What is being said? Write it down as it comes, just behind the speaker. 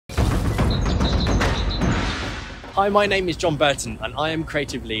Hi, my name is John Burton and I am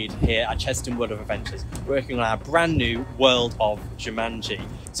creative lead here at Chessington World of Adventures, working on our brand new World of Jumanji.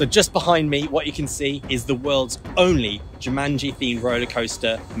 So just behind me, what you can see is the world's only Jumanji themed roller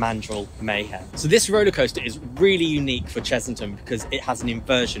coaster, Mandrill Mayhem. So this roller coaster is really unique for Chessington because it has an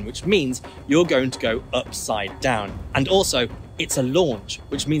inversion, which means you're going to go upside down. And also it's a launch,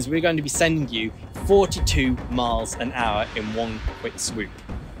 which means we're going to be sending you 42 miles an hour in one quick swoop.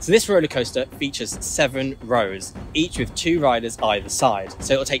 So this roller coaster features 7 rows, each with 2 riders either side.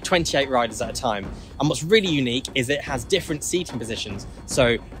 So it'll take 28 riders at a time. And what's really unique is it has different seating positions.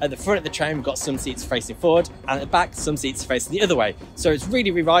 So at the front of the train, we've got some seats facing forward, and at the back, some seats facing the other way. So it's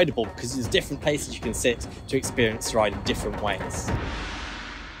really re-rideable because there's different places you can sit to experience the ride in different ways.